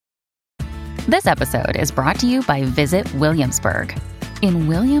This episode is brought to you by Visit Williamsburg. In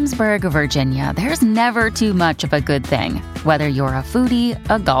Williamsburg, Virginia, there's never too much of a good thing. Whether you're a foodie,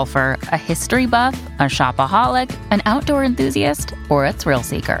 a golfer, a history buff, a shopaholic, an outdoor enthusiast, or a thrill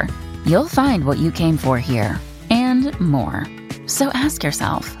seeker, you'll find what you came for here and more. So ask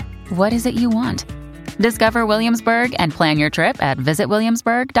yourself, what is it you want? Discover Williamsburg and plan your trip at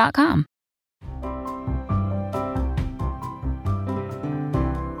visitwilliamsburg.com.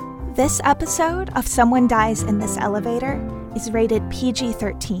 This episode of Someone Dies in This Elevator is rated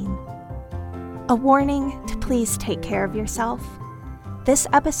PG-13. A warning to please take care of yourself. This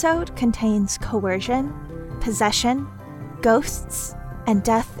episode contains coercion, possession, ghosts, and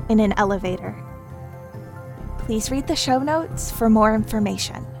death in an elevator. Please read the show notes for more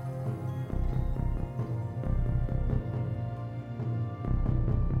information.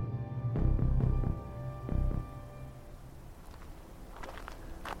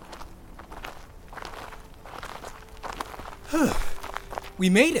 We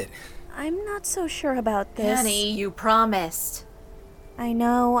made it. I'm not so sure about this. Annie, you promised. I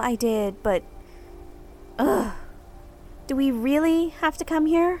know I did, but... Ugh. Do we really have to come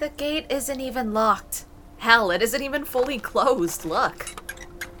here? The gate isn't even locked. Hell, it isn't even fully closed. Look.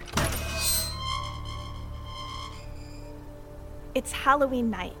 It's Halloween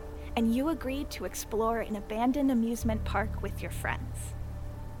night, and you agreed to explore an abandoned amusement park with your friends.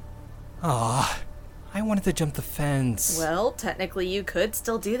 Aw, I wanted to jump the fence. Well, technically you could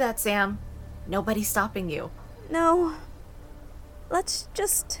still do that, Sam. Nobody's stopping you. No. Let's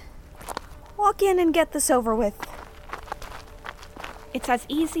just walk in and get this over with. It's as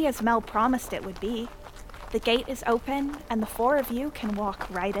easy as Mel promised it would be. The gate is open, and the four of you can walk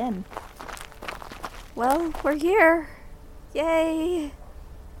right in. Well, we're here. Yay.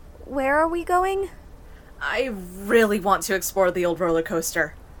 Where are we going? I really want to explore the old roller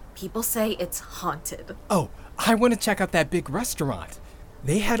coaster. People say it's haunted. Oh, I want to check out that big restaurant.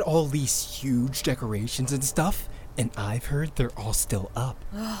 They had all these huge decorations and stuff, and I've heard they're all still up.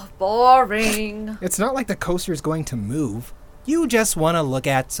 Oh, boring. It's not like the coaster is going to move. You just want to look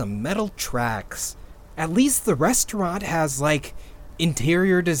at some metal tracks. At least the restaurant has,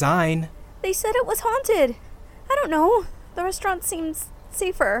 interior design. They said it was haunted. I don't know. The restaurant seems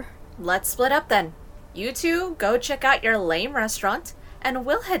safer. Let's split up then. You two go check out your lame restaurant, and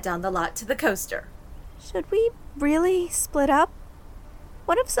we'll head down the lot to the coaster. Should we really split up?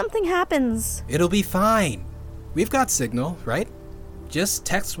 What if something happens? It'll be fine. We've got signal, right? Just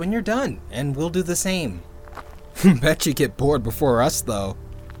text when you're done, and we'll do the same. Bet you get bored before us, though.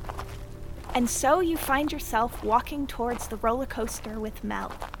 And so you find yourself walking towards the roller coaster with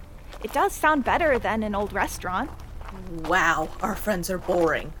Mel. It does sound better than an old restaurant. Wow, our friends are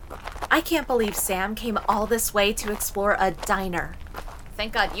boring. I can't believe Sam came all this way to explore a diner.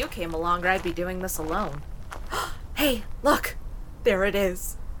 Thank God you came along or I'd be doing this alone. Hey, look! There it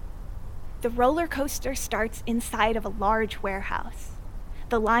is. The roller coaster starts inside of a large warehouse.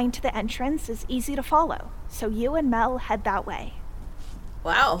 The line to the entrance is easy to follow, so you and Mel head that way.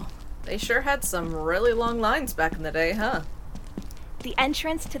 Wow, they sure had some really long lines back in the day, huh? The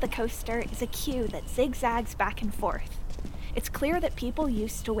entrance to the coaster is a queue that zigzags back and forth. It's clear that people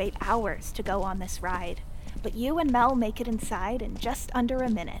used to wait hours to go on this ride, but you and Mel make it inside in just under a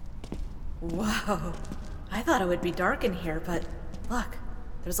minute. Whoa, I thought it would be dark in here, but look,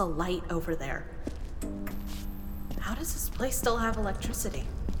 there's a light over there. How does this place still have electricity?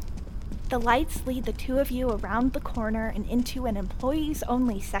 The lights lead the two of you around the corner and into an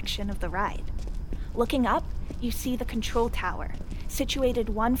employees-only section of the ride. Looking up, you see the control tower, situated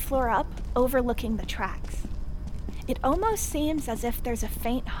one floor up, overlooking the tracks. It almost seems as if there's a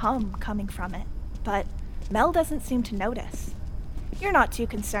faint hum coming from it, but Mel doesn't seem to notice. You're not too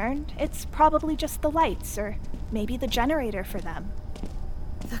concerned. It's probably just the lights, or maybe the generator for them.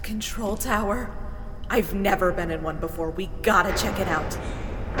 The control tower? I've never been in one before. We gotta check it out.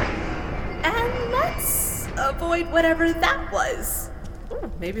 And let's avoid whatever that was.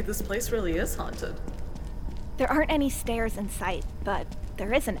 Ooh, maybe this place really is haunted. There aren't any stairs in sight, but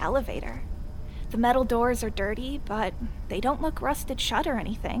there is an elevator. The metal doors are dirty, but they don't look rusted shut or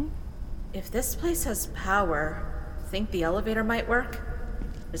anything. If this place has power, think the elevator might work?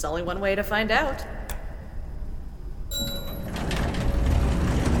 There's only one way to find out.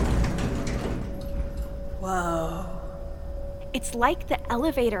 Whoa. It's like the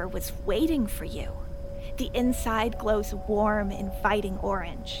elevator was waiting for you. The inside glows warm, inviting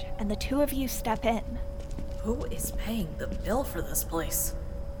orange, and the two of you step in. Who is paying the bill for this place?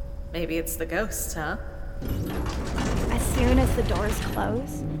 Maybe it's the ghosts, huh? As soon as the doors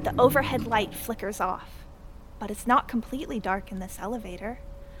close, the overhead light flickers off. But it's not completely dark in this elevator.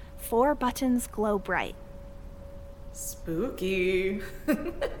 4 buttons glow bright. Spooky.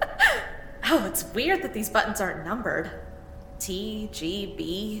 Oh, it's weird that these buttons aren't numbered. T, G,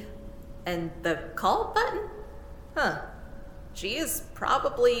 B, and the call button? Huh. G is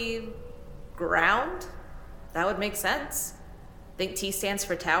probably ground? That would make sense. Think T stands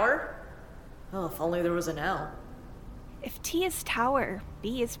for tower? Oh, if only there was an L. If T is tower,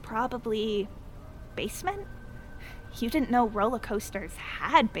 B is probably basement? You didn't know roller coasters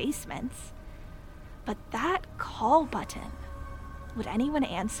had basements. But that call button, would anyone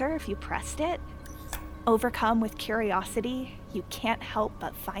answer if you pressed it? Overcome with curiosity, you can't help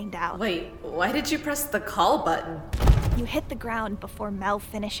but find out. Wait, why did you press the call button? You hit the ground before Mel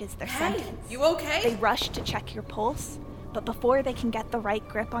finishes their sentence. You okay? They rush to check your pulse, but before they can get the right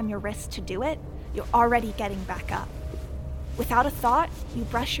grip on your wrist to do it, you're already getting back up. Without a thought, you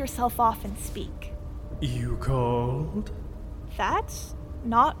brush yourself off and speak. You called? That's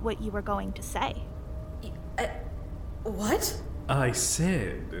not what you were going to say. What? I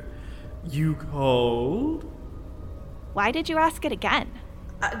said, you called? Why did you ask it again?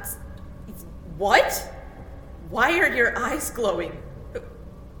 What? Why are your eyes glowing?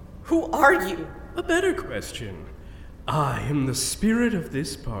 Who are you? A better question. I am the spirit of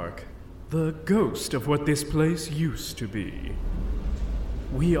this park, the ghost of what this place used to be.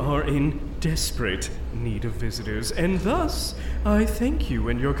 We are in desperate need of visitors, and thus I thank you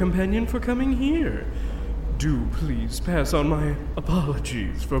and your companion for coming here. Do please pass on my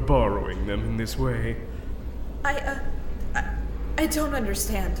apologies for borrowing them in this way. I don't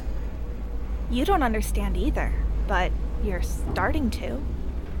understand. You don't understand either, but you're starting to.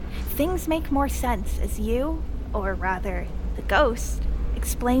 Things make more sense as you, or rather, the ghost,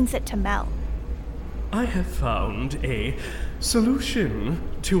 explains it to Mel. I have found a solution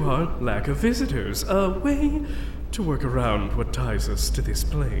to our lack of visitors, a way to work around what ties us to this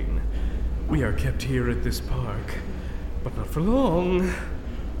plane. We are kept here at this park, but not for long.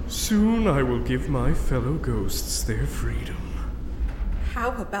 Soon I will give my fellow ghosts their freedom.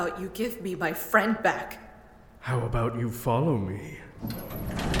 How about you give me my friend back? How about you follow me?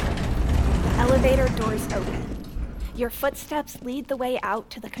 The elevator doors open. Your footsteps lead the way out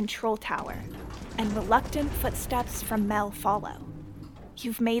to the control tower, and reluctant footsteps from Mel follow.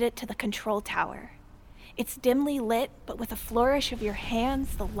 You've made it to the control tower. It's dimly lit, but with a flourish of your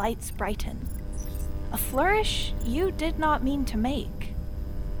hands, the lights brighten. A flourish you did not mean to make,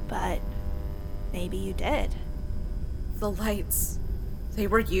 but maybe you did. The lights, they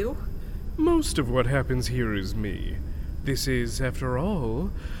were you? Most of what happens here is me. This is, after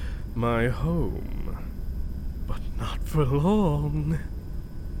all, my home. But not for long.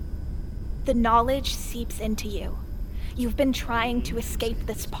 The knowledge seeps into you. You've been trying to escape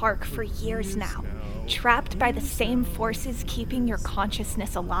this park for years now, trapped by the same forces keeping your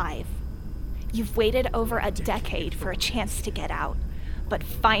consciousness alive. You've waited over a decade for a chance to get out, but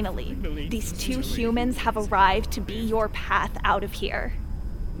finally, these 2 humans have arrived to be your path out of here.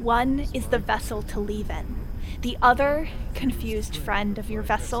 One is the vessel to leave in. The other, confused friend of your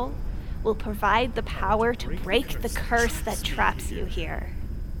vessel, will provide the power to break the curse that traps you here.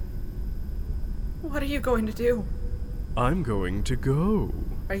 What are you going to do? I'm going to go.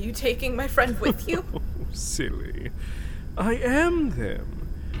 Are you taking my friend with you? Oh, silly. I am them.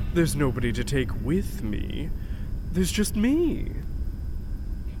 There's nobody to take with me. There's just me.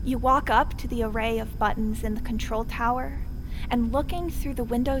 You walk up to the array of buttons in the control tower, and looking through the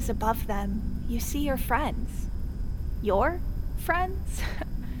windows above them, you see your friends. Your friends?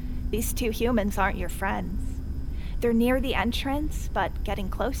 These 2 humans aren't your friends. They're near the entrance, but getting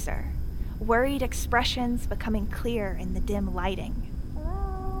closer. Worried expressions becoming clear in the dim lighting.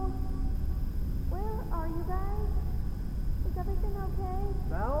 Hello? Where are you guys? Is everything okay?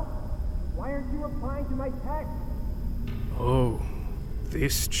 Mel? Why aren't you replying to my text? Oh,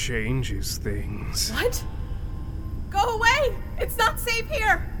 this changes things. What? Go away! It's not safe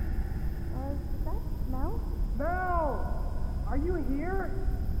here! Is that Mel? Mel! Are you here?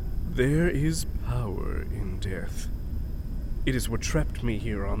 There is power in death. It is what trapped me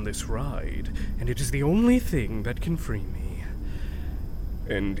here on this ride, and it is the only thing that can free me.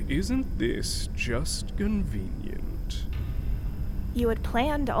 And isn't this just convenient? You had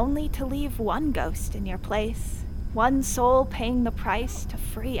planned only to leave one ghost in your place, one soul paying the price to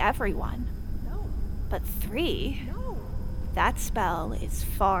free everyone. No. But 3? No. That spell is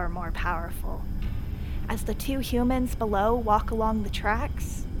far more powerful. As the 2 humans below walk along the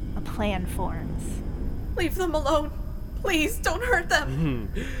tracks, a plan forms. Leave them alone. Please, don't hurt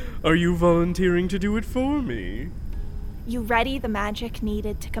them. Are you volunteering to do it for me? You ready the magic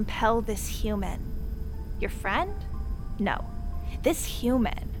needed to compel this human. Your friend? No. This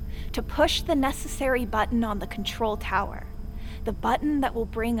human, to push the necessary button on the control tower. The button that will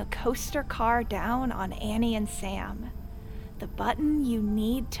bring a coaster car down on Annie and Sam. The button you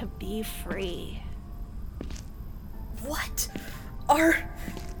need to be free. What are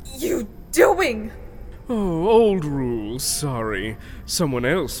you doing? Oh, old rules, sorry. Someone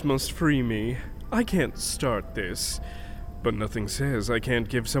else must free me. I can't start this. But nothing says I can't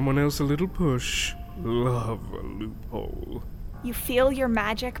give someone else a little push. Love a loophole. You feel your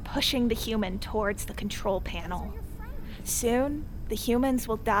magic pushing the human towards the control panel. Soon, the humans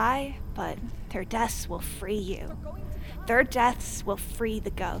will die, but their deaths will free you. Their deaths will free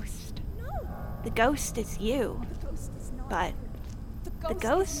the ghost. The ghost is you, but the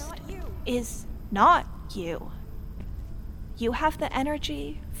ghost is not you. You have the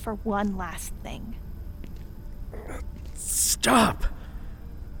energy for one last thing. Stop!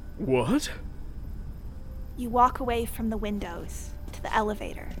 What? You walk away from the windows to the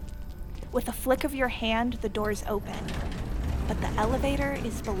elevator. With a flick of your hand, the doors open. But the elevator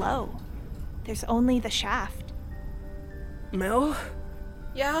is below. There's only the shaft. Mel?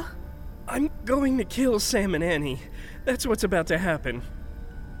 Yeah? I'm going to kill Sam and Annie. That's what's about to happen.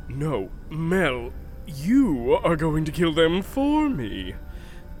 No, Mel, you are going to kill them for me.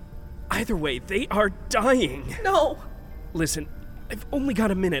 Either way, they are dying. No! Listen, I've only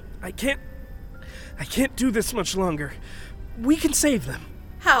got a minute. I can't do this much longer. We can save them.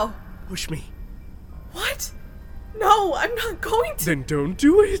 How? Push me. What? No, I'm not going to. Then don't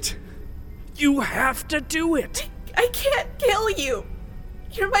do it. You have to do it. I can't kill you.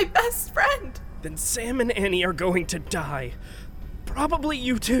 You're my best friend. Then Sam and Annie are going to die. Probably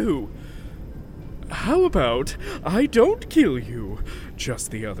you too. How about I don't kill you,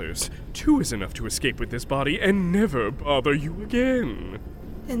 just the others. 2 is enough to escape with this body and never bother you again.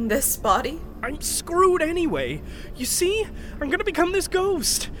 In this body? I'm screwed anyway. You see, I'm gonna become this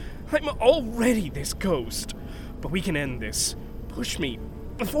ghost. I'm already this ghost. But we can end this. Push me.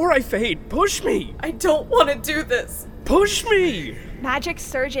 Before I fade, push me. I don't want to do this. Push me. Magic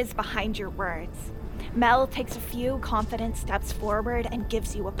surges behind your words. Mel takes a few confident steps forward and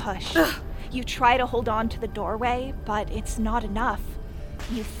gives you a push. You try to hold on to the doorway, but it's not enough.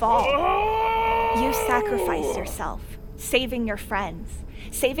 You fall. You sacrifice yourself, saving your friends,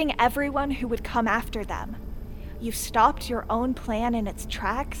 saving everyone who would come after them. You've stopped your own plan in its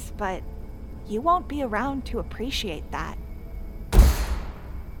tracks, but you won't be around to appreciate that.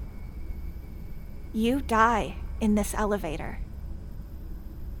 You die in this elevator.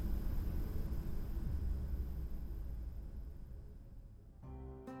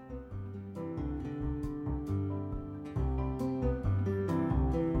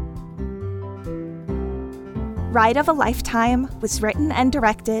 Ride of a Lifetime was written and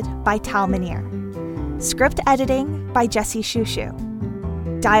directed by Tal Minear. Script editing by Jesse Shushu.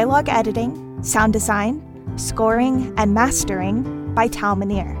 Dialogue editing, sound design, scoring, and mastering by Tal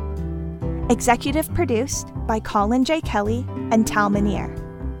Minear. Executive produced by Colin J. Kelly and Tal Minear.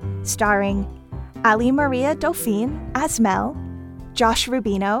 Starring Ali Maria Dauphine as Mel, Josh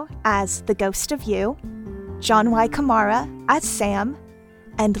Rubino as The Ghost of You, John Y. Kamara as Sam,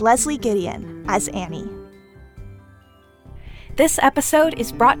 and Leslie Gideon as Annie. This episode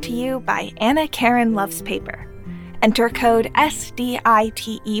is brought to you by Anna Karen Loves Paper. Enter code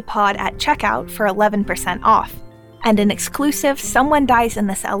SDITEPOD at checkout for 11% off, and an exclusive Someone Dies in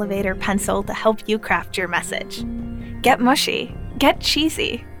This Elevator pencil to help you craft your message. Get mushy, get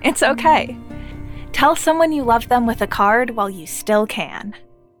cheesy, it's okay. Tell someone you love them with a card while you still can.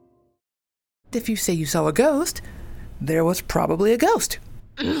 If you say you saw a ghost, there was probably a ghost.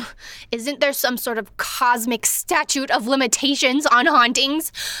 Isn't there some sort of cosmic statute of limitations on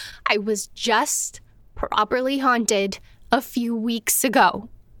hauntings? I was just properly haunted a few weeks ago.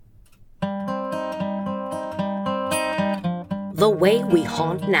 The Way We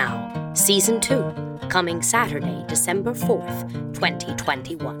Haunt Now, Season 2, coming Saturday, December 4th,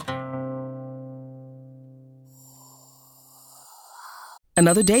 2021.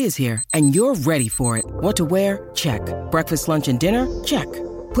 Another day is here, and you're ready for it. What to wear? Check. Breakfast, lunch, and dinner? Check.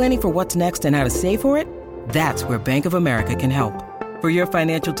 Planning for what's next and how to save for it? That's where Bank of America can help. For your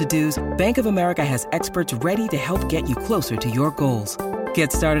financial to-dos, Bank of America has experts ready to help get you closer to your goals.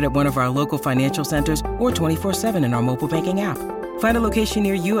 Get started at one of our local financial centers or 24/7 in our mobile banking app. Find a location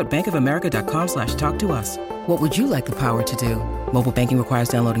near you at bankofamerica.com/talktous. What would you like the power to do? Mobile banking requires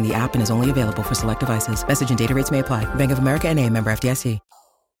downloading the app and is only available for select devices. Message and data rates may apply. Bank of America NA, member FDIC.